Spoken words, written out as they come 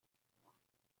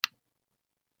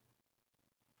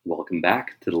welcome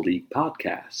back to the League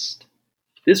Podcast.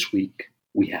 This week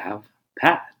we have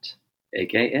Pat,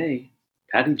 aka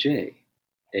Patty J,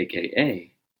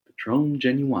 aka Patron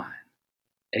Genuine,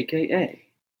 aka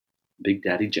Big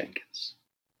Daddy Jenkins.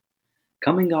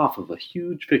 Coming off of a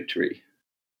huge victory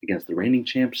against the reigning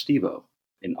champ Steve-O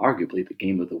in arguably the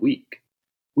game of the week,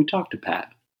 we talked to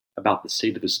Pat about the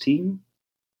state of his team,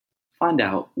 find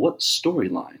out what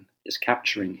storyline is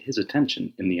capturing his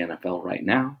attention in the NFL right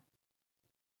now,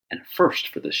 and first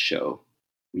for this show,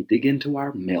 we dig into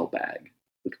our mailbag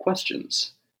with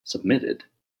questions submitted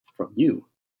from you,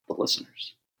 the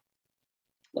listeners.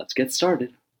 Let's get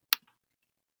started.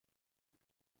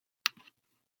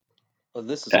 Well,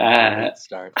 this is a great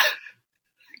start.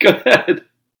 Go ahead.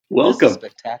 Welcome. This is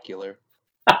spectacular.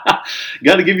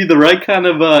 Got to give you the right kind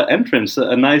of entrance,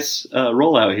 a nice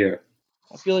rollout here.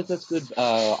 I feel like that's good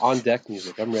on-deck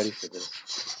music. I'm ready for this.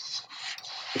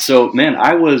 So, man,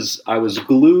 I was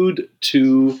glued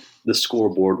to the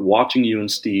scoreboard watching you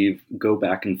and Steve go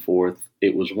back and forth.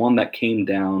 It was one that came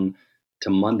down to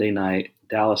Monday night.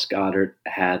 Dallas Goedert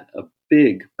had a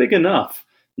big enough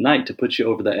night to put you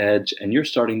over the edge, and you're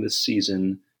starting this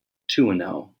season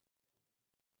 2-0.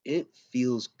 It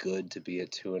feels good to be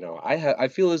at 2-0. I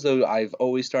feel as though I've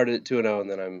always started at 2-0,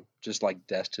 and then I'm just like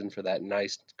destined for that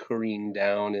nice careen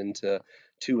down into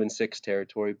 2-6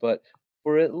 territory. But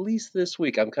for at least this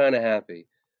week, I'm kind of happy.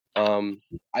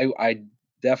 I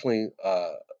definitely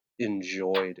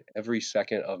enjoyed every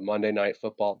second of Monday Night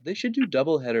Football. They should do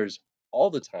doubleheaders all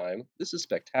the time. This is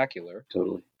spectacular.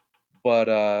 Totally.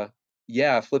 But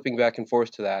yeah, flipping back and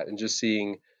forth to that and just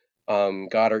seeing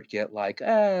Goddard get like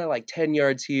 10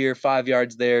 yards here, 5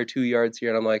 yards there, 2 yards here,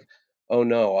 and I'm like, oh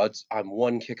no, I'm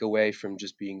one kick away from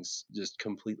just being just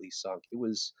completely sunk. It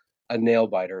was a nail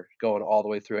biter going all the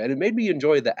way through, and it made me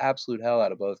enjoy the absolute hell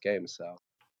out of both games. So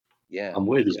yeah, I'm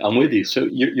with you. So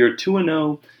you're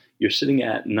 2-0. You're sitting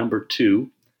at number 2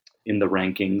 in the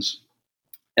rankings.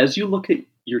 As you look at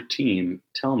your team,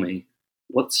 tell me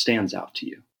what stands out to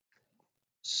you.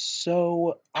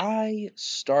 So I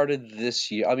started this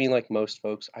year. I mean, like most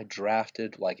folks, I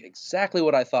drafted like exactly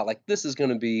what I thought. Like this is going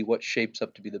to be what shapes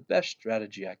up to be the best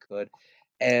strategy I could.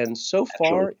 And so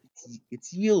far,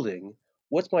 it's yielding.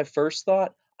 What's my first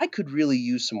thought? I could really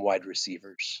use some wide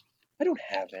receivers. I don't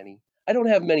have any. I don't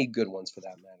have many good ones for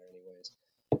that matter,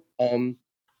 anyways.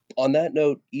 On that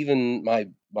note, even my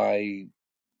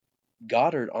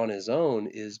Goddard on his own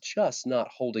is just not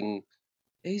holding.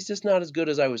 He's just not as good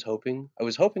as I was hoping. I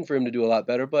was hoping for him to do a lot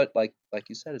better, but like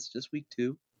you said, it's just week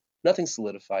 2. Nothing's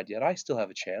solidified yet. I still have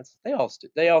a chance. They all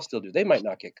still do. They might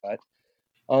not get cut.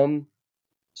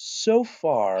 So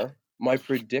far, my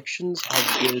predictions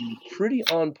have been pretty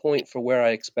on point for where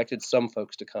I expected some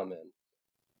folks to come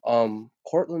in.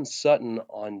 Cortland Sutton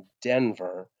on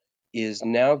Denver is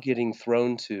now getting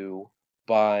thrown to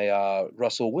by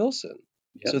Russell Wilson.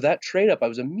 Yep. So that trade up, I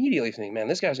was immediately thinking, man,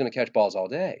 this guy's going to catch balls all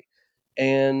day.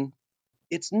 And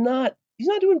he's not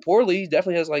doing poorly. He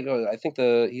definitely has I think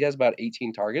he has about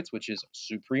 18 targets, which is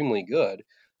supremely good.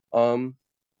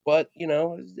 But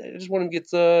I just want him to get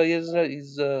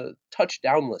he's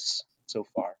touchdownless so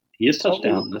far. He is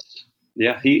touchdownless.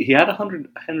 Yeah, he had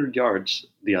 100 yards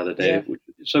the other day, Yeah.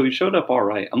 So he showed up all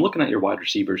right. I'm looking at your wide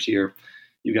receivers here.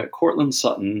 You got Cortland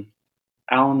Sutton,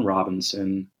 Allen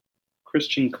Robinson,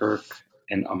 Christian Kirk,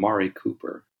 and Amari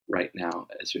Cooper right now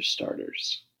as your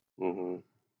starters. Mm-hmm.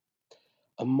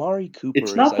 Amari Cooper.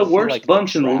 It's not the worst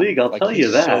bunch in the league, I'll tell you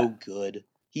that. So good.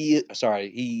 He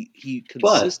consistently.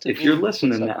 But if you're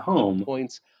listening at home,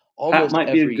 points that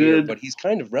might be a good but he's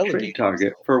kind of relegated trade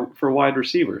target for wide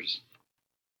receivers.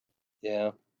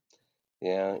 Yeah,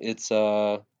 it's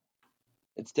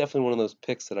definitely one of those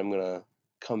picks that I'm gonna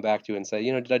come back to and say,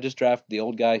 did I just draft the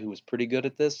old guy who was pretty good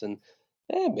at this? And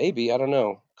maybe, I don't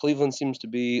know. Cleveland seems to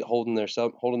be holding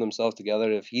themselves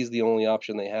together. If he's the only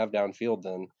option they have downfield,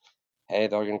 then hey,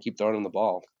 they're gonna keep throwing him the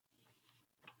ball.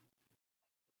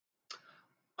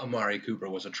 Amari Cooper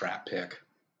was a trap pick.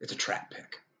 It's a trap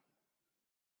pick.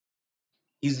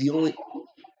 He's the only.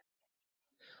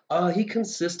 He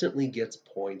consistently gets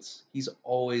points. He's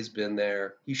always been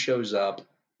there. He shows up.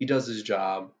 He does his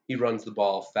job. He runs the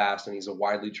ball fast, and he's a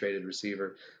widely traded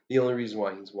receiver. The only reason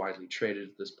why he's widely traded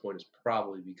at this point is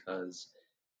probably because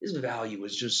his value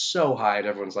is just so high, and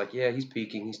everyone's like, yeah, he's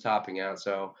peaking. He's topping out.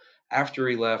 So after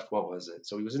he left, what was it?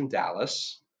 So he was in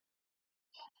Dallas.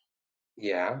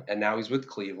 Yeah, and now he's with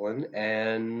Cleveland,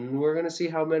 and we're gonna see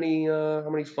how many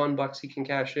fun bucks he can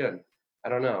cash in. I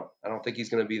don't know. I don't think he's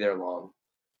gonna be there long.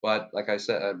 But like I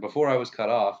said before, I was cut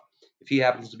off. If he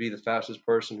happens to be the fastest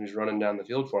person who's running down the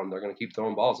field for him, they're gonna keep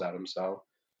throwing balls at him. So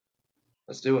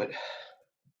let's do it.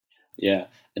 Yeah,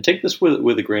 and take this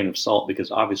with a grain of salt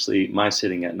because obviously my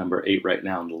sitting at number 8 right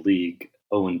now in the league,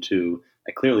 0-2.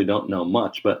 I clearly don't know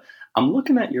much, but I'm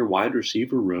looking at your wide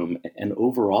receiver room, and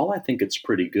overall, I think it's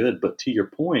pretty good. But to your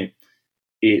point,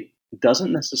 it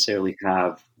doesn't necessarily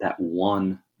have that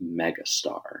one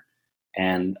megastar.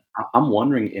 And I'm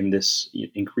wondering in this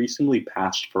increasingly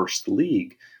past first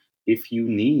league, if you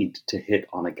need to hit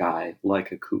on a guy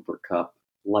like a Cooper Cup,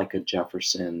 like a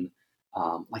Jefferson,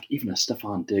 like even a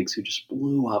Stephon Diggs who just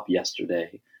blew up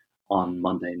yesterday on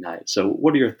Monday night. So,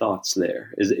 what are your thoughts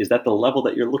there? Is that the level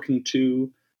that you're looking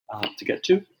to get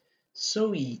to?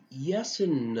 So yes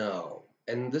and no,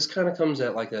 and this kind of comes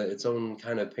at like its own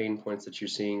kind of pain points that you're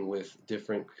seeing with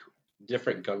different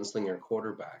gunslinger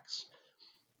quarterbacks.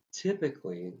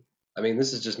 Typically, I mean,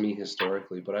 this is just me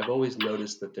historically, but I've always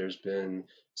noticed that there's been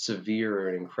severe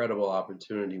and incredible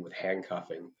opportunity with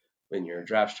handcuffing in your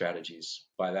draft strategies.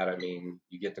 By that I mean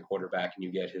you get the quarterback and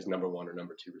you get his number one or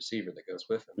number two receiver that goes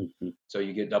with him. Hmm. So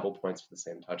you get double points for the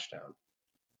same touchdown.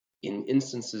 In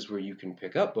instances where you can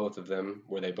pick up both of them,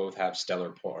 where they both have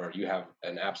or you have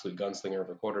an absolute gunslinger of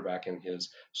a quarterback and his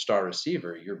star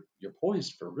receiver, you're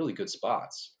poised for really good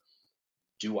spots.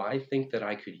 Do I think that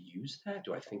I could use that?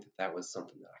 Do I think that that was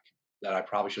something that I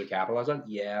probably should have capitalized on?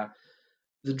 Yeah.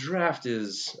 The draft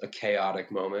is a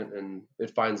chaotic moment, and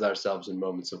it finds ourselves in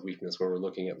moments of weakness where we're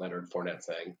looking at Leonard Fournette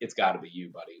saying, "It's got to be you,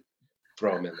 buddy.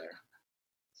 Throw him in there."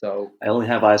 So I only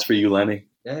have eyes for you, Lenny.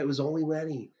 yeah, it was only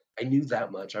Lenny. I knew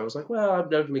that much. I was like, well, I'm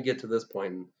never going to get to this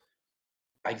point. And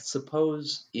I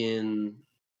suppose in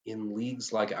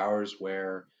leagues like ours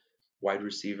where wide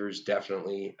receivers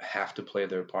definitely have to play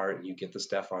their part, and you get the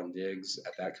Stephon Diggs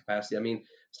at that capacity. I mean,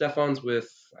 Stephon's with,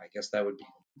 I guess that would be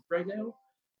right now.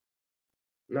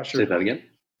 I'm not sure Say who. that again.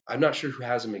 I'm not sure who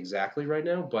has him exactly right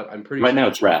now, but I'm pretty Right sure now,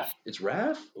 it's Raph. it's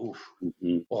Raph. Oof.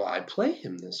 Hmm. Well, I play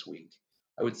him this week.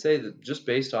 I would say that just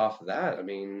based off of that, I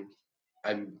mean,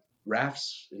 I'm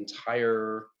Raph's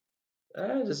entire.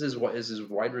 Is his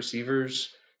wide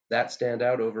receivers that stand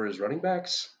out over his running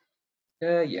backs?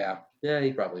 Yeah,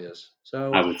 he probably is. I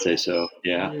So would say so.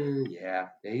 Yeah. yeah,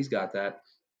 he's got that.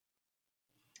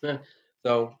 Eh,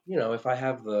 So if I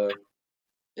have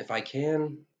if I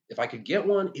can, if I could get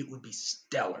one, it would be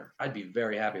stellar. I'd be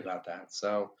very happy about that.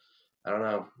 So I don't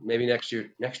know. Maybe next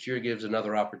year. Next year gives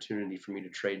another opportunity for me to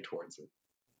trade towards it.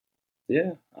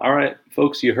 Yeah. All right,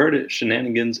 folks, you heard it.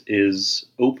 Shenanigans is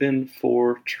open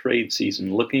for trade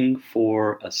season, looking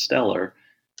for a stellar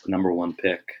number one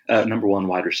pick, number one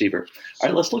wide receiver. All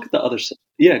right, So let's look at the other side.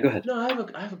 Yeah, go ahead. no,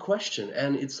 I have a question,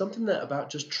 and it's something that about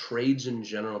just trades in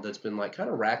general that's been like kind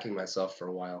of racking myself for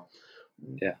a while.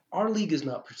 Yeah. Our league is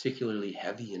not particularly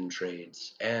heavy in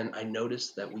trades, and I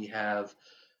noticed that we have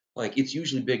like it's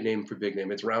usually big name for big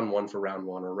name. It's round one for round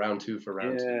one or round two for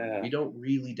round two. Yeah. We don't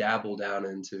really dabble down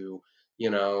into,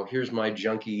 here's my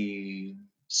junky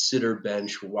sitter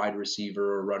bench wide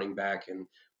receiver or running back and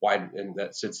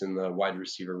that sits in the wide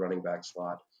receiver running back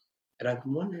slot. And I'm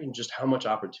wondering just how much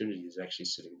opportunity is actually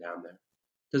sitting down there.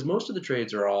 Because most of the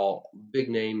trades are all big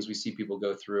names we see people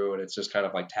go through, and it's just kind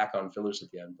of like tack on fillers at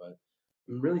the end. But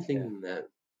I'm really Yeah. thinking that,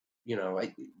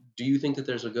 do you think that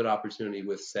there's a good opportunity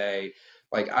with, say,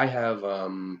 like I have,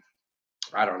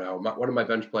 I don't know, one of my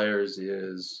bench players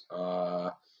is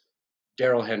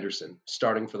Daryl Henderson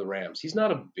starting for the Rams. He's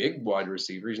not a big wide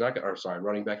receiver. He's not, or sorry,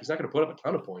 running back. He's not going to put up a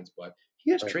ton of points, but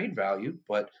he has Right. trade value.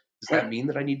 But does that Right. mean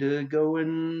that I need to go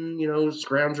and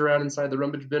scrounge around inside the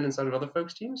rummage bin inside of other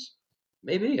folks' teams?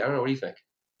 Maybe. I don't know. What do you think?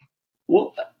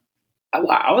 Well,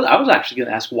 I was actually going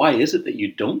to ask, why is it that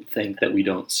you don't think that we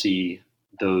don't see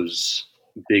those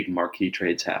big marquee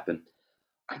trades happen?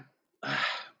 I,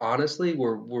 honestly,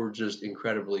 we're just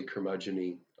incredibly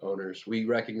curmudgeon owners. We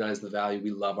recognize the value.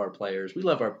 We love our players. We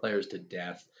love our players to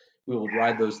death. We will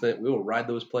ride we will ride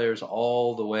those players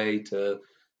all the way to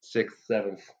sixth,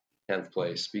 seventh, 10th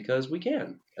place because we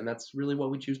can, and that's really what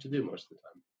we choose to do most of the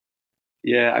time.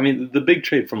 Yeah, I mean the big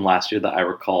trade from last year that I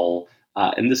recall,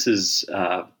 and this is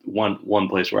one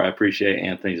place where I appreciate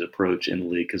Anthony's approach in the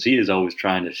league because he is always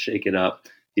trying to shake it up.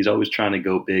 He's always trying to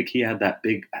go big. He had that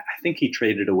big. I think he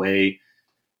traded away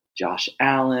Josh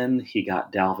Allen. He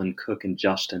got Dalvin Cook and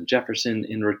Justin Jefferson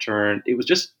in return. It was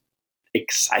just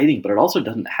exciting, but it also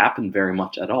doesn't happen very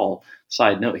much at all.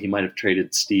 Side note: he might have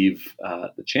traded Steve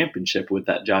the championship with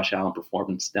that Josh Allen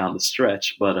performance down the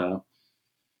stretch, but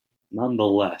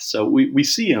nonetheless. So we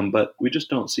see them, but we just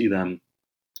don't see them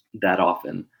that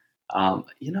often. I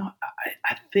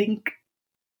think,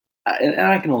 and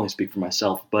I can only speak for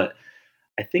myself, but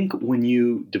I think when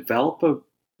you develop a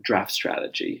draft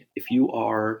strategy, if you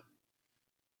are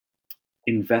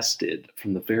invested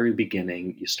from the very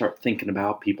beginning. You start thinking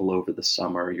about people over the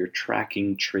summer. You're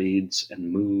tracking trades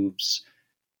and moves.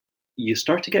 You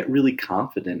start to get really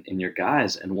confident in your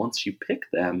guys, and once you pick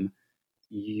them,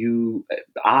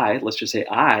 let's just say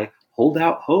I hold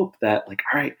out hope that, like,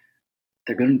 all right,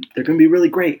 they're gonna be really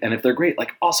great, and if they're great,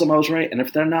 like, awesome, I was right, and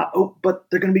if they're not, oh, but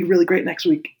they're gonna be really great next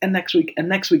week and next week and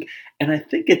next week. And I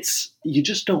think you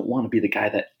just don't want to be the guy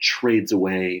that trades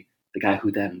away the guy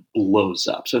who then blows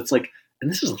up. So it's like,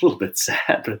 and this is a little bit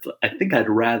sad, but I think I'd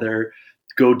rather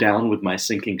go down with my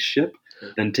sinking ship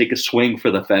than take a swing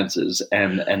for the fences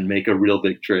and make a real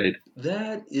big trade.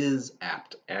 That is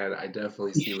apt, and I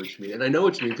definitely see what you mean. And I know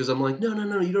what you mean because I'm like, no, no,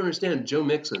 no, you don't understand. Joe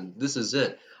Mixon, this is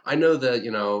it. I know that,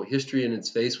 history in its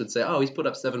face would say, oh, he's put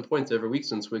up 7 points every week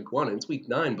since week 1, and it's week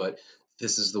 9, but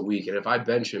this is the week. And if I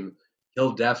bench him,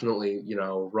 he'll definitely,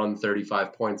 run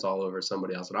 35 points all over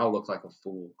somebody else, and I'll look like a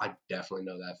fool. I definitely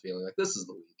know that feeling. Like, this is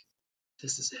the week.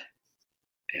 This is it.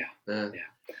 Yeah.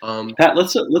 Pat,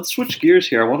 let's switch gears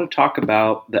here. I want to talk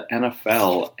about the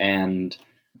NFL and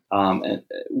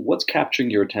what's capturing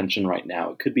your attention right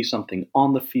now. It could be something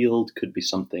on the field, could be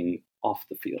something off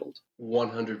the field.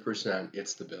 100%.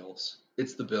 It's the Bills.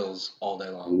 It's the Bills all day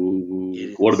long.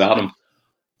 Ooh, what about them?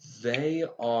 They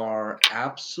are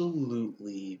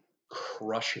absolutely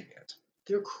crushing it.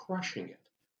 They're crushing it.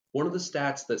 One of the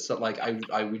stats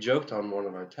that we joked on one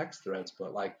of our text threads,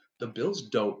 but like the Bills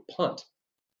don't punt.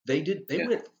 They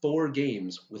went 4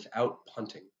 games without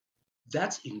punting.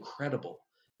 That's incredible.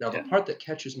 Now, the part that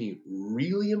catches me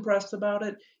really impressed about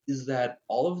it is that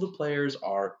all of the players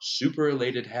are super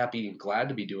elated, happy, and glad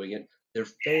to be doing it. Their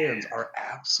fans are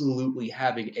absolutely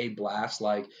having a blast.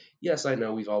 Like, yes, I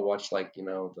know we've all watched, like,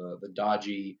 the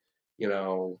dodgy,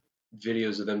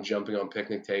 videos of them jumping on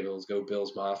picnic tables, go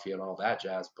Bills Mafia and all that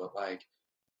jazz, but like,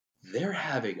 they're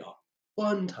having a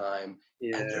fun time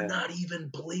and they're not even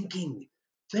blinking.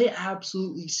 They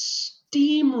absolutely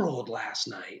steamrolled last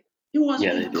night. It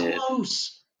wasn't even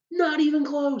close. Not even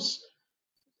close.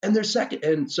 And they're second.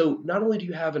 And so not only do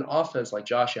you have an offense like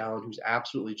Josh Allen, who's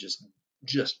absolutely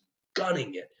just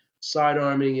gunning it,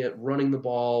 sidearming it, running the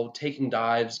ball, taking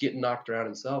dives, getting knocked around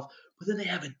himself, but then they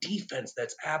have a defense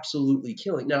that's absolutely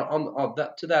killing. Now,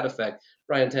 to that effect,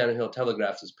 Ryan Tannehill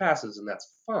telegraphs his passes, and that's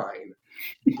fine.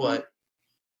 But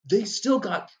they still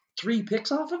got 3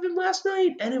 picks off of him last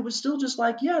night, and it was still just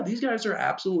like, yeah, these guys are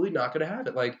absolutely not going to have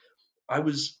it. Like, I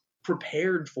was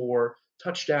prepared for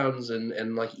touchdowns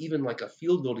and like even like a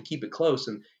field goal to keep it close,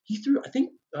 and he threw, I think,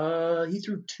 he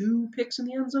threw 2 picks in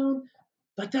the end zone.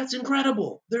 Like, that's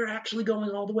incredible. They're actually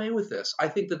going all the way with this. I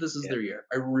think that this is their year.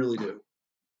 I really do.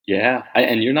 Yeah,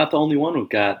 and you're not the only one. We've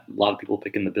got a lot of people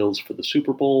picking the Bills for the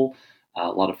Super Bowl. A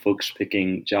lot of folks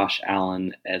picking Josh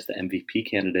Allen as the MVP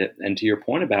candidate. And to your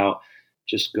point about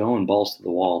just going balls to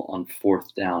the wall on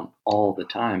 4th down all the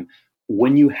time,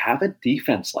 when you have a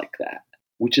defense like that,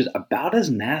 which is about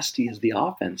as nasty as the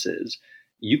offense is,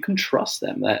 you can trust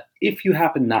them that if you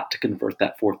happen not to convert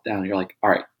that 4th down, you're like,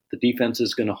 all right, the defense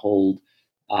is going to hold.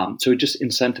 So it just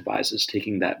incentivizes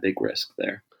taking that big risk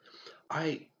there.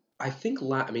 I think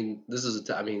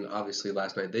obviously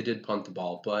last night they did punt the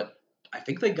ball, but I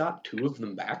think they got 2 of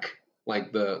them back.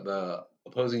 Like the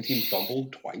opposing team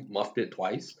fumbled twice, muffed it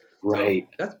twice. Right.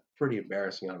 So that's pretty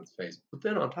embarrassing on its face. But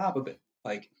then on top of it,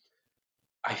 like,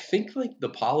 I think like the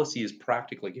policy is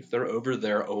practically, if they're over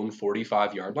their own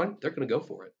 45-yard line, they're going to go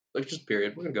for it. Like, just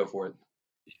period. We're going to go for it.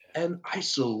 And I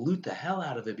salute the hell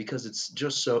out of it because it's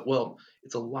just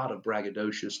it's a lot of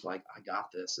braggadocious, like, I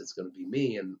got this, it's going to be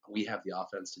me, and we have the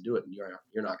offense to do it, and you're not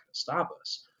going to stop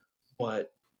us.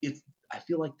 But I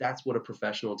feel like that's what a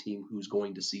professional team who's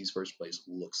going to seize first place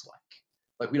looks like.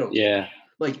 Like, we don't care.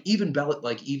 Like, even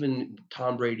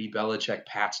Tom Brady, Belichick,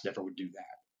 Pats never would do that.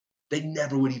 They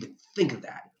never would even think of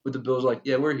that. But the Bills are like,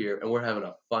 yeah, we're here, and we're having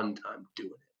a fun time doing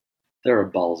it. They're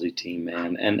a ballsy team,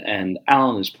 man. And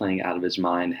Allen is playing out of his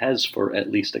mind, has for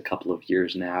at least a couple of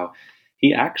years now.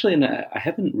 He actually, and I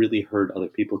haven't really heard other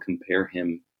people compare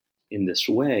him in this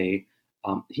way,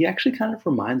 he actually kind of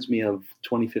reminds me of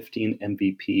 2015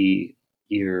 MVP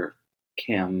year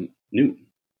Cam Newton.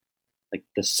 Like,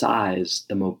 the size,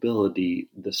 the mobility,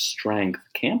 the strength.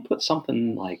 Cam put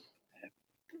something like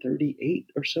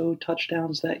 38 or so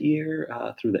touchdowns that year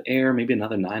through the air, maybe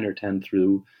another 9 or 10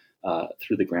 through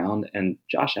the ground. And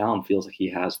Josh Allen feels like he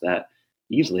has that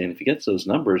easily. And if he gets those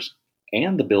numbers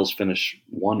and the Bills finish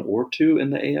 1 or 2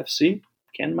 in the AFC,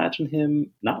 can't imagine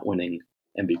him not winning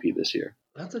MVP this year.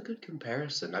 That's a good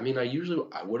comparison. I mean,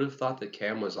 I would have thought that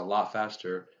Cam was a lot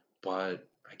faster, but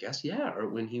I guess, yeah, or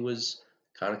when he was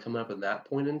kind of coming up at that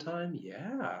point in time,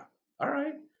 yeah. All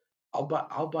right.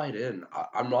 I'll bite in.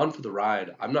 I'm on for the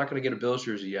ride. I'm not going to get a Bills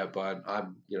jersey yet, but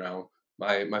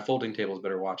my folding tables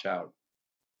better watch out.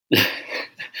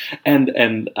 And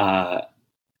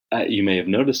you may have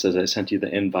noticed as I sent you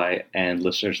the invite, and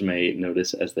listeners may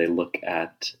notice as they look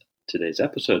at today's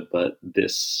episode, but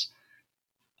this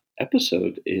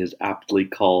episode is aptly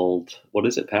called, what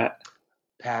is it, Pat?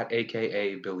 Pat,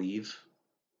 aka Believe.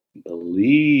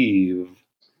 Believe.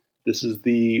 This is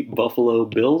the Buffalo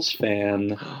Bills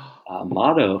fan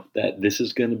motto that this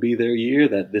is going to be their year,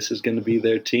 that this is going to be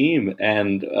their team.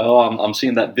 And I'm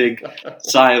seeing that big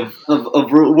sigh of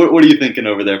what are you thinking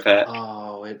over there, Pat?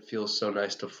 Oh, it feels so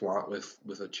nice to flaunt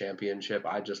with a championship.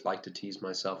 I just like to tease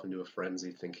myself into a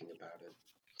frenzy thinking about it.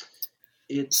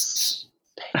 It's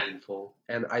painful,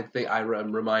 and I think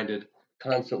I'm reminded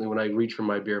constantly when I reach for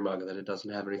my beer mug that it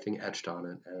doesn't have anything etched on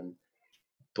it.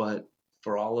 But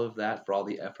for all of that, for all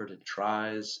the effort it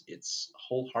tries, it's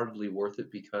wholeheartedly worth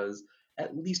it because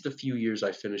at least a few years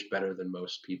I finished better than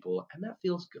most people, and that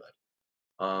feels good.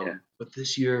 Yeah. But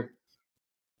this year,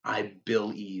 I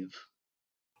believe.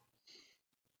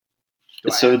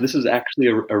 So this is actually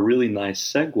a really nice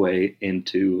segue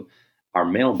into our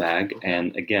mailbag.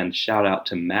 And again, shout out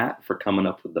to Matt for coming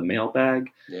up with the mailbag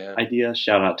idea.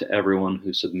 Shout out to everyone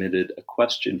who submitted a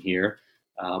question here.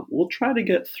 We'll try to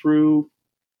get through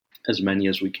as many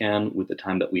as we can with the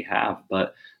time that we have,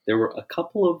 but there were a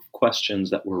couple of questions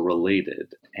that were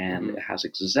related, and it has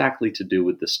exactly to do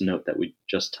with this note that we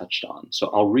just touched on.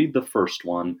 So I'll read the first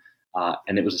one,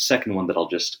 and it was a second one that I'll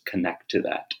just connect to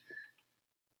that.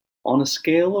 On a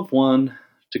scale of 1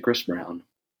 to Chris Brown,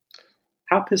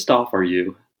 how pissed off are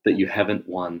you that you haven't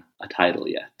won a title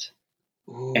yet?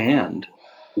 Ooh. And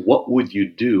what would you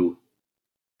do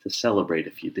to celebrate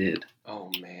if you did?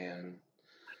 Oh, man.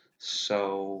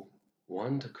 So,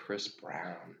 1 to Chris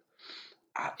Brown.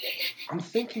 I'm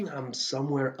thinking I'm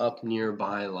somewhere up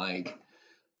nearby, like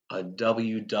a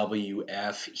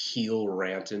WWF heel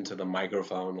rant into the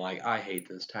microphone. Like, I hate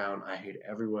this town. I hate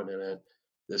everyone in it.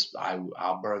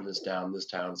 I'll burn this down. This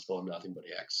town is full of nothing but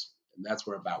X. And that's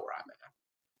where I'm at.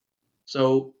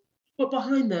 So, but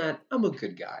behind that, I'm a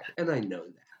good guy, and I know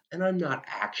that. And I'm not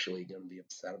actually going to be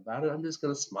upset about it. I'm just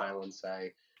going to smile and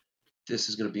say, this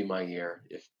is going to be my year.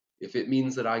 If it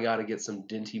means that I got to get some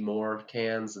Dinty Moore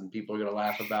cans and people are going to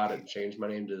laugh about it and change my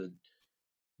name to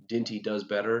Dinty Does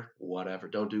Better, whatever.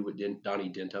 Don't do what Donnie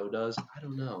Dinto does. I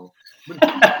don't know. I'm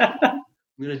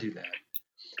going to do that.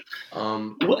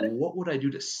 What would I do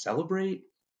to celebrate?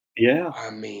 Yeah. I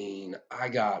mean, I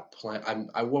got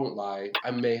I won't lie.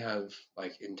 I may have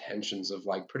like intentions of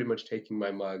like pretty much taking my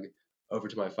mug over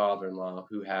to my father-in-law,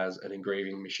 who has an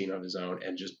engraving machine of his own,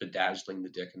 and just bedazzling the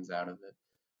dickens out of it.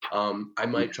 I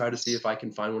might try to see if I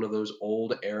can find one of those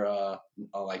old era,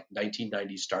 like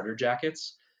 1990s starter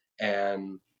jackets,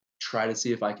 and try to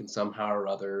see if I can somehow or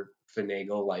other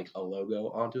finagle like a logo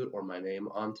onto it or my name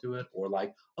onto it or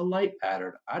like a light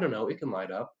pattern. I don't know. It can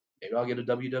light up. Maybe I'll get a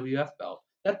WWF belt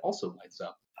that also lights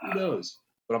up. Who knows?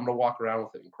 But I'm gonna walk around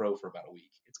with it and crow for about a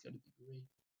week. It's gonna be great.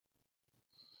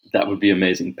 That would be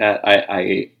amazing, Pat.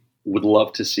 I would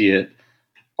love to see it.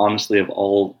 Honestly, of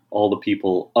all the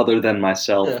people other than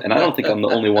myself, and I don't think I'm the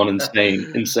only one in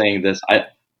saying this.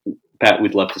 Pat,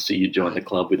 we'd love to see you join the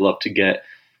club. We'd love to get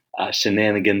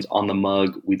shenanigans on the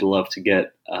mug. We'd love to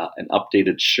get an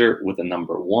updated shirt with a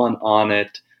number 1 on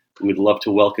it. We'd love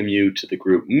to welcome you to the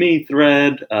group me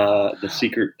thread, the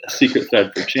secret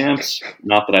thread for champs.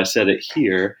 Not that I said it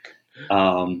here,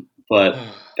 but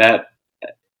Pat.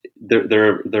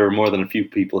 There are more than a few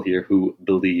people here who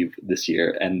believe this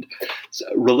year. And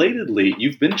relatedly,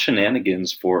 you've been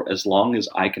shenanigans for as long as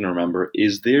I can remember.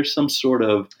 Is there some sort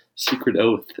of secret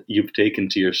oath you've taken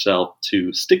to yourself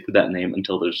to stick with that name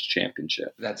until there's a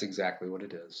championship? That's exactly what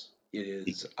it is. It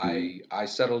is. I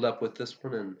settled up with this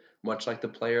one, and much like the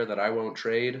player that I won't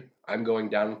trade, I'm going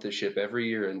down with the ship every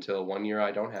year until one year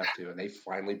I don't have to, and they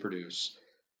finally produce.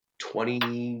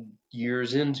 20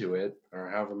 years into it, or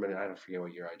however many, I don't forget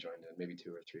what year I joined in, maybe 2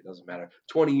 or 3, doesn't matter.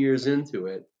 20 years into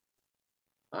it,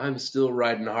 I'm still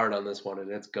riding hard on this one,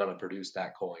 and it's gonna produce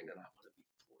that coin, and I'm gonna be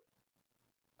for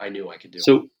it. I knew I could do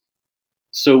it.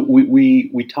 So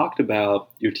we talked about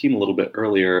your team a little bit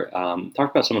earlier,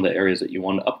 talked about some of the areas that you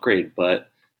want to upgrade, but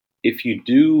if you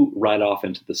do ride off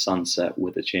into the sunset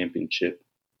with a championship,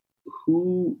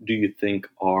 who do you think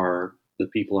are the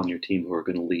people on your team who are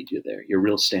going to lead you there? Your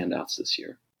real standouts this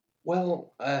year.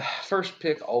 Well, first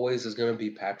pick always is going to be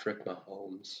Patrick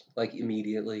Mahomes. Like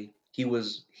immediately, he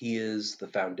is the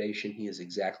foundation. He is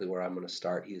exactly where I'm going to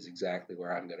start. He is exactly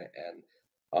where I'm going to end.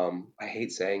 I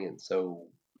hate saying it so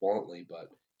bluntly,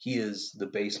 but he is the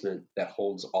basement that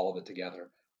holds all of it together.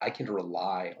 I can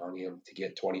rely on him to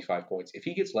get 25 points. If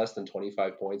he gets less than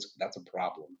 25 points, that's a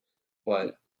problem. Yeah.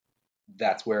 But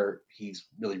that's where he's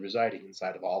really residing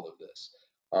inside of all of this.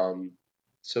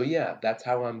 So yeah, that's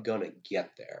how I'm gonna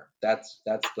get there. That's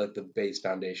like the base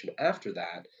foundation. After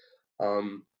that,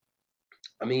 um,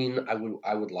 I mean,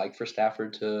 I would like for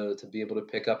Stafford to be able to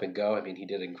pick up and go. I mean, he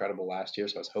did incredible last year,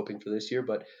 so I was hoping for this year.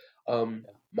 But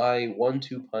my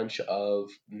 1-2 punch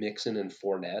of Mixon and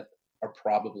Fournette are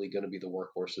probably going to be the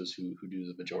workhorses who do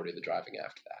the majority of the driving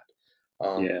after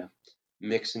that. Yeah.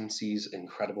 Mixon sees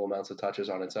incredible amounts of touches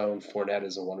on its own. Fournette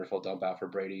is a wonderful dump out for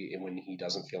Brady, and when he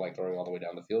doesn't feel like throwing all the way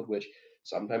down the field, which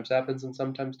sometimes happens and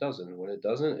sometimes doesn't. And when it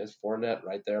doesn't, it's Fournette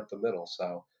right there up the middle.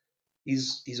 So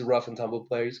he's a rough and tumble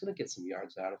player. He's going to get some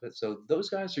yards out of it. So those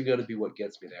guys are going to be what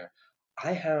gets me there.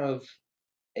 I have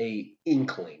a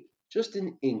inkling, just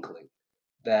an inkling,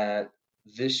 that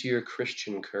this year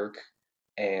Christian Kirk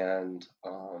and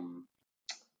oh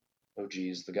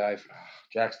geez, the guy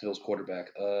Jacksonville's quarterback,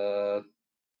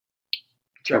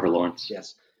 Trevor Lawrence.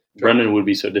 Yes, Trevor. Brendan would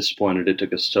be so disappointed it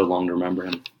took us so long to remember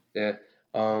him. Yeah.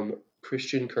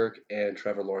 Christian Kirk and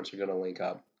Trevor Lawrence are going to link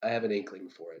up. I have an inkling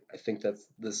for it. I think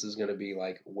this is going to be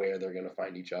like where they're going to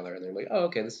find each other, and they're like, oh,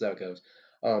 okay, this is how it goes.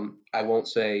 I won't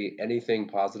say anything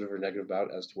positive or negative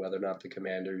about as to whether or not the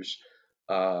Commanders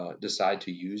decide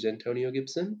to use Antonio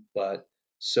Gibson, but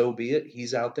so be it.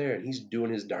 He's out there and he's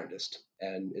doing his darndest,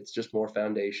 and it's just more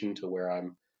foundation to where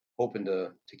I'm hoping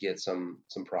to get some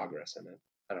progress in it.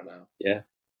 I don't know.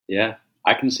 Yeah.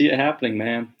 I can see it happening,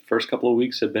 man. First couple of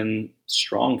weeks have been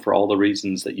strong for all the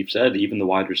reasons that you've said, even the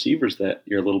wide receivers that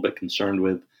you're a little bit concerned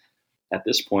with at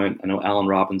this point. I know Allen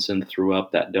Robinson threw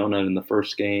up that donut in the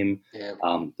first game. Yeah.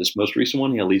 This most recent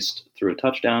one, he at least threw a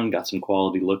touchdown, got some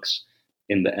quality looks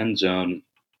in the end zone.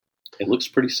 It looks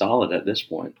pretty solid at this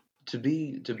point. To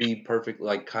be perfect,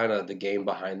 like kind of the game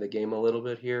behind the game a little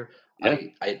bit here. Yeah.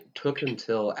 I took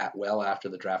until well after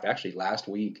the draft, actually last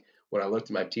week, when I looked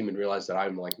at my team and realized that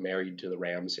I'm like married to the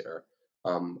Rams here.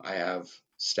 I have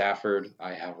Stafford,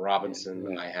 I have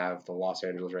Robinson, Yeah. I have the Los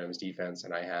Angeles Rams defense,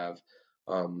 and I have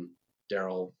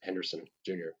Darrell Henderson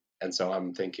Jr. And so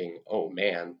I'm thinking, oh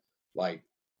man, like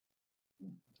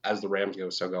as the Rams go,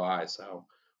 so go I. So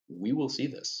we will see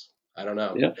this. I don't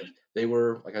know. Yeah. They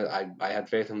were like I had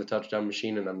faith in the touchdown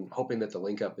machine, and I'm hoping that the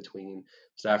link up between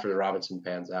Stafford and Robinson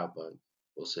pans out, but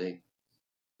we'll see.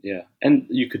 Yeah, and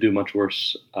you could do much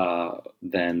worse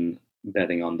than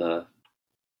betting on the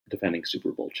defending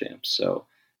Super Bowl champs. So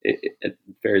it at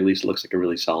very least looks like a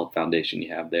really solid foundation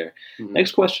you have there. Mhm.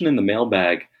 Next question in the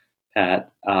mailbag,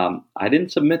 Pat. I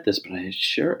didn't submit this, but I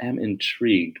sure am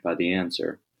intrigued by the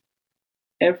answer.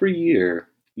 Every year,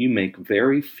 you make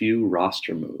very few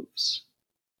roster moves.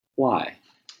 Why?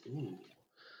 Ooh.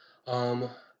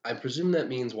 I presume that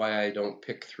means why I don't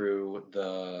pick through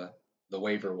the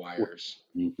waiver wires.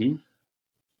 Mm-hmm.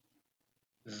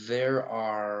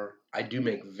 I do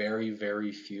make very,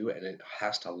 very few, and it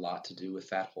has a lot to do with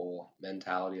that whole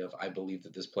mentality of I believe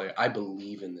in this player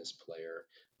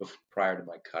prior to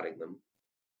my cutting them.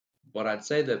 But I'd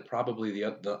say that probably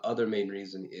the other main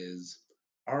reason is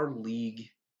our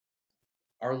league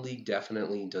our league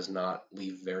definitely does not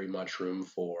leave very much room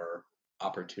for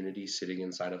opportunity sitting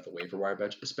inside of the waiver wire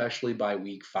bench, especially by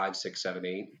week 5, 6, 7,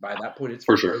 8. By that point, it's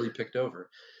For sure. fairly picked over.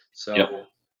 So Yep.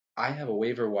 I have a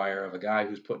waiver wire of a guy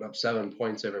who's putting up 7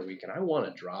 points every week, and I want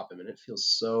to drop him, and it feels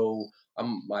so.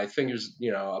 My fingers,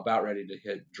 about ready to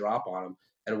hit drop on him.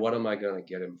 And what am I going to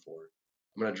get him for?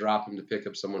 I'm going to drop him to pick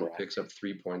up someone who picks up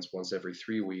 3 points once every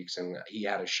 3 weeks, and he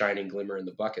had a shining glimmer in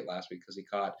the bucket last week because he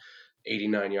caught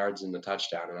 89 yards in the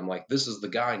touchdown. And I'm like, this is the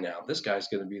guy now. This guy's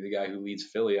going to be the guy who leads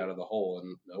Philly out of the hole.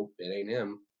 And nope, it ain't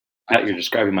him. Pat, you're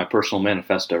describing my personal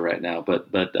manifesto right now, but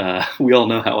we all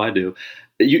know how I do.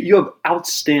 You have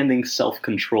outstanding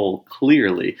self-control,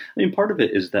 clearly. I mean, part of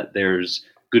it is that there's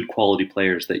good quality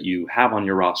players that you have on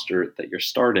your roster that you're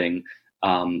starting,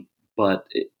 but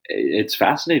it's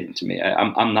fascinating to me.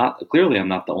 I'm not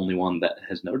the only one that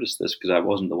has noticed this because I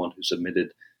wasn't the one who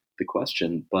submitted the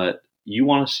question, but you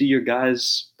want to see your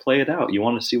guys play it out. You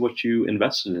want to see what you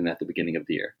invested in at the beginning of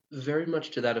the year. Very much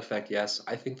to that effect, yes.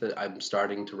 I think that I'm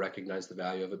starting to recognize the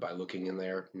value of it by looking in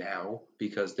there now,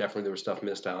 because definitely there was stuff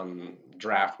missed on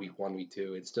draft week 1, week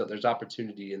 2. There's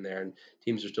opportunity in there, and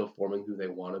teams are still forming who they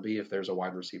want to be if there's a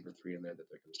wide receiver 3 in there that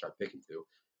they're going to start picking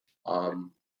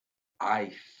to.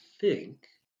 I think,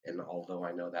 and although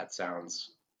I know that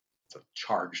sounds it's a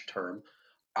charged term,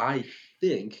 I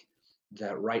think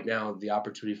that right now the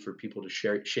opportunity for people to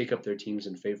shake up their teams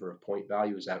in favor of point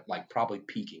value is at like probably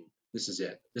peaking. This is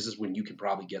it. This is when you can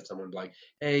probably get someone like,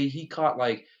 hey, he caught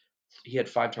like he had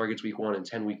 5 targets week 1 and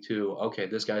 10 week 2. Okay,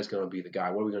 this guy's going to be the guy.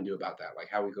 What are we going to do about that? Like,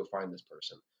 how we go find this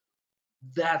person?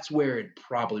 That's where it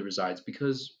probably resides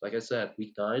because, like I said,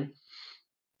 week 9,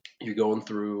 you're going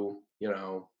through,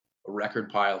 a record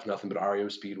pile of nothing but REO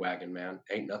Speedwagon, man.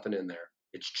 Ain't nothing in there.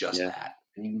 It's just Yeah, that,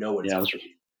 and you know what it's yeah. going to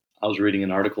be. I was reading an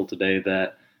article today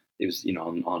that it was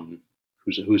on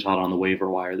who's hot on the waiver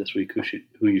wire this week,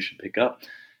 who you should pick up,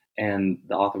 and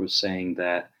the author was saying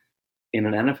that in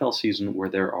an NFL season where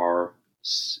there are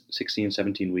 16,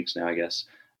 17 weeks now, I guess,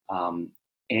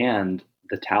 and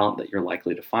the talent that you're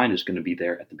likely to find is going to be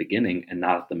there at the beginning and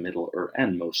not at the middle or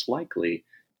end, most likely,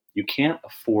 you can't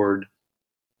afford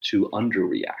to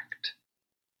underreact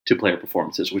to player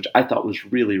performances, which I thought was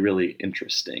really, really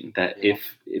interesting. That Yeah.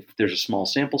 if there's a small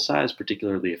sample size,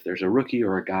 particularly if there's a rookie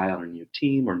or a guy on a new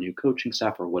team or new coaching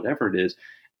staff or whatever it is,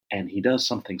 and he does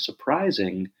something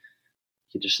surprising,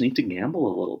 you just need to gamble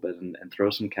a little bit and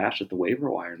throw some cash at the waiver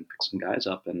wire and pick some guys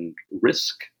up and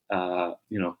risk,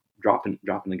 dropping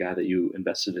the guy that you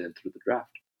invested in through the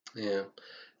draft. Yeah.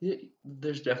 Yeah,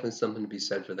 there's definitely something to be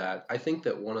said for that. I think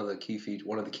that one of the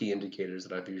one of the key indicators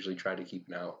that I've usually tried to keep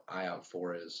an eye out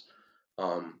for is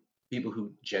um, people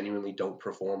who genuinely don't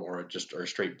perform or just are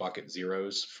straight bucket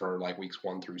zeros for like weeks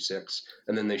 1 through 6,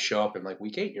 and then they show up in like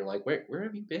week 8, and you're like, where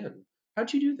have you been?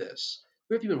 How'd you do this?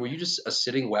 Where have you been? Were you just a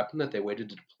sitting weapon that they waited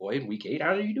to deploy in week 8? How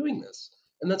are you doing this?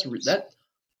 And that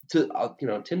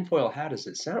to tinfoil hat as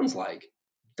it sounds like,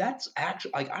 that's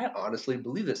actually like I honestly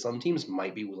believe that some teams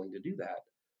might be willing to do that.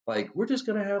 Like we're just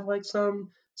gonna have like some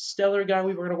stellar guy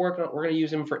we're gonna work on. We're gonna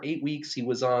use him for 8 weeks. He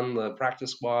was on the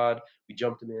practice squad. We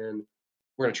jumped him in.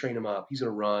 We're gonna train him up. He's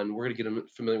gonna run. We're gonna get him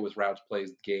familiar with routes,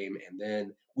 plays, the game, and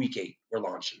then week 8 we're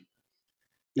launching.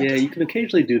 That Yeah, you doesn't. can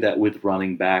occasionally do that with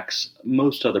running backs.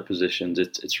 Most other positions,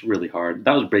 it's really hard.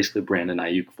 That was basically Brandon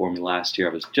Ayuk for me last year.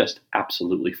 I was just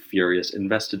absolutely furious.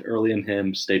 Invested early in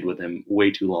him, stayed with him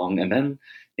way too long, and then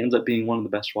he ends up being one of the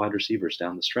best wide receivers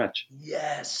down the stretch.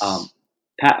 Yes. Um,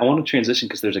 Pat, I want to transition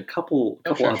because there's a Oh, couple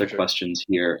sure, other sure, sure. questions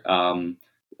here.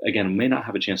 Again, we may not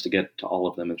have a chance to get to all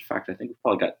of them. In fact, I think we've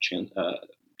probably got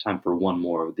time for one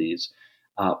more of these.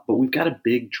 But we've got a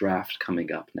big draft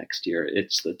coming up next year.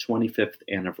 It's the 25th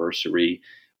anniversary.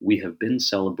 We have been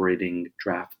celebrating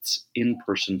drafts in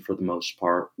person for the most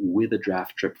part with a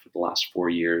draft trip for the last 4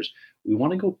 years. We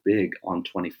want to go big on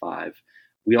 25.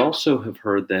 We also have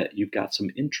heard that you've got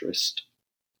some interest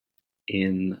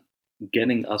in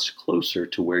getting us closer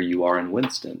to where you are in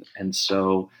Winston. And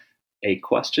so, a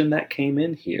question that came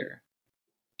in here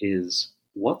is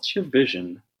what's your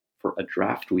vision for a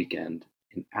draft weekend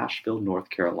in Asheville, North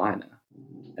Carolina?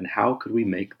 And how could we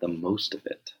make the most of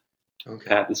it? Okay.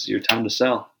 Pat, this is your time to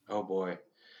sell. Oh boy.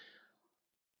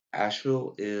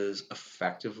 Asheville is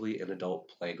effectively an adult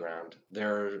playground.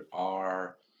 There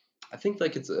are, I think,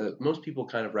 like most people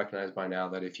kind of recognize by now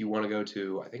that if you want to go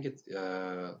to, I think it's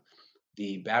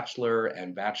the bachelor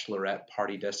and bachelorette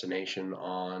party destination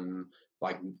on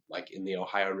like in the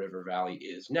Ohio River Valley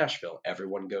is Nashville.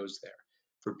 Everyone goes there.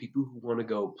 For people who want to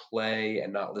go play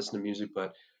and not listen to music,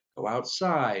 but go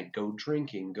outside, go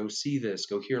drinking, go see this,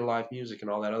 go hear live music and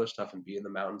all that other stuff, and be in the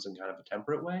mountains in kind of a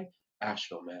temperate way,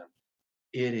 Asheville, man.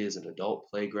 It is an adult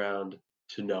playground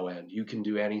to no end. You can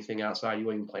do anything outside. You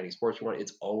can play any sports you want.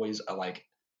 It's always like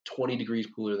 20 degrees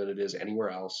cooler than it is anywhere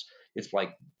else. It's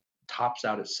like tops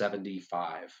out at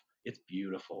 75. It's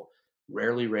beautiful.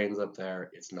 Rarely rains up there.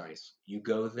 It's nice. You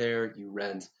go there, you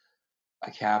rent a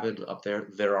cabin up there.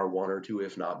 There are one or two,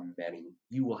 if not many.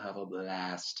 You will have a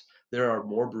blast. There are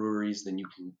more breweries than you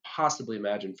can possibly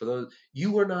imagine. For those you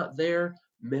were not there,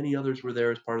 many others were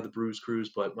there as part of the Brews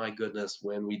Cruise, but my goodness,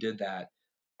 when we did that,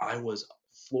 I was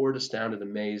floored, astounded,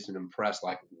 amazed, and impressed.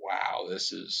 Like, wow,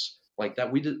 this is like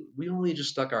that. We only just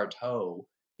stuck our toe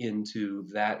into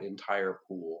that entire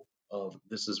pool of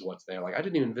this is what's there. Like, I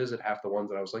didn't even visit half the ones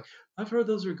that I was like, I've heard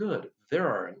those are good. There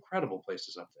are incredible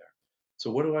places up there. So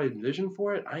what do I envision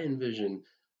for it? I envision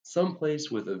some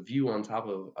place with a view on top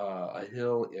of a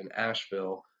hill in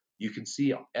Asheville. You can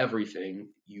see everything.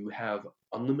 You have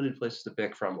unlimited places to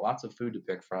pick from, lots of food to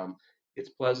pick from. It's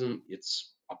pleasant.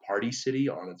 It's a party city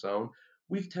on its own.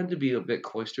 We tend to be a bit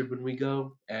cloistered when we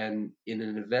go, and in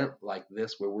an event like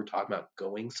this where we're talking about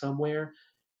going somewhere,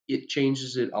 it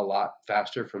changes it a lot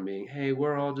faster from being, hey,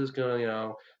 we're all just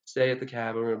gonna, stay at the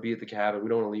cabin, we're gonna be at the cabin, we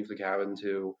don't want to leave the cabin,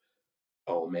 to,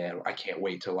 oh man, I can't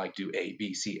wait to like do A,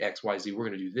 B, C, X, Y, Z. We're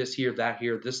gonna do this here,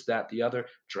 this, that, the other.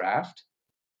 Draft,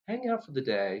 hang out for the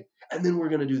day, and then we're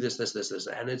gonna do this,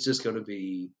 and it's just gonna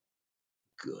be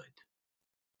good.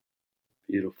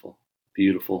 Beautiful.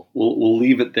 Beautiful. We'll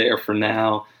leave it there for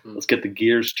now. Mm. Let's get the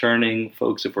gears turning.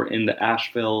 Folks, if we're into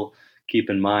Asheville, keep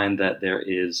in mind that there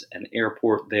is an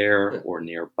airport there or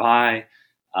nearby.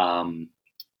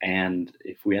 And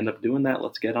if we end up doing that,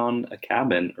 let's get on a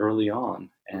cabin early on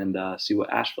and see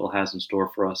what Asheville has in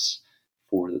store for us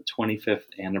for the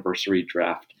 25th anniversary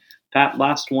draft. Pat,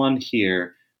 last one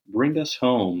here. Bring us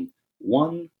home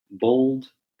one bold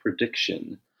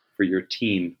prediction for your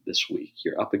team this week.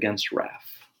 You're up against Raf.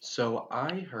 So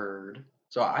I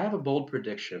have a bold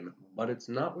prediction, but it's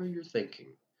not where you're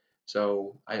thinking.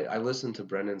 So I listened to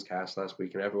Brendan's cast last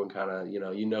week, and everyone kind of,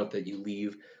 you note that you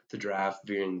leave the draft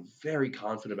being very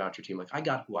confident about your team. Like, I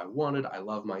got who I wanted. I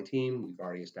love my team. We've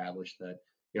already established that,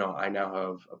 I now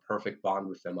have a perfect bond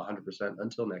with them 100%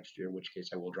 until next year, in which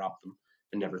case I will drop them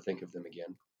and never think of them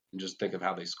again. And just think of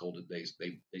how they scolded, they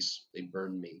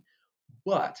burned me.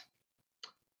 But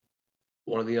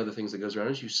one of the other things that goes around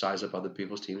is you size up other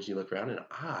people's teams. You look around, and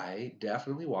I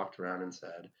definitely walked around and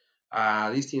said,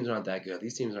 these teams aren't that good.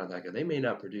 These teams aren't that good. They may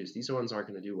not produce. These ones aren't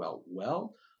going to do well.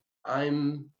 Well,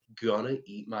 I'm going to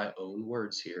eat my own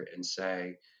words here and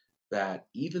say that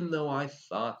even though I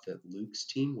thought that Luke's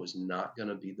team was not going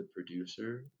to be the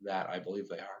producer that I believe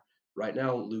they are, right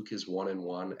now Luke is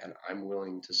 1-1, and I'm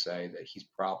willing to say that he's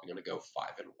probably going to go 5-1.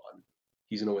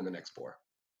 He's going to win the next 4.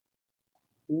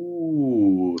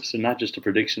 Ooh, so not just a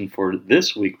prediction for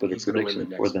this week, but He's a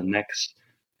prediction for the next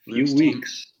few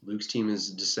weeks. Luke's team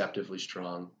is deceptively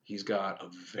strong. He's got a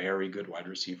very good wide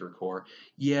receiver core.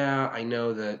 Yeah, I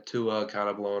know that Tua kind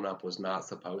of blowing up was not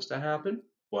supposed to happen,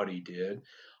 but he did.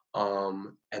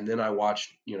 And then I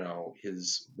watched,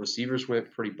 his receivers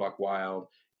went pretty buck wild.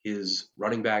 His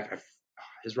running back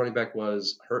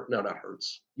was Hurt. No, not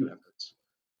Hurts. You have Hurts.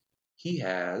 He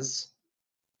has.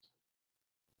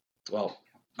 Well,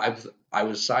 I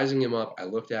was sizing him up. I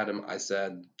looked at him. I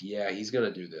said, "Yeah, he's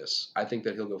gonna do this. I think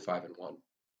that he'll go 5-1."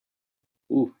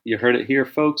 Ooh, you heard it here,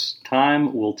 folks.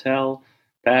 Time will tell.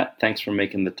 Pat, thanks for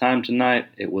making the time tonight.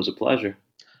 It was a pleasure.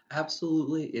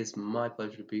 Absolutely, it's my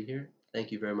pleasure to be here.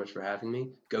 Thank you very much for having me.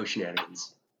 Go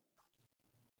Shenanigans.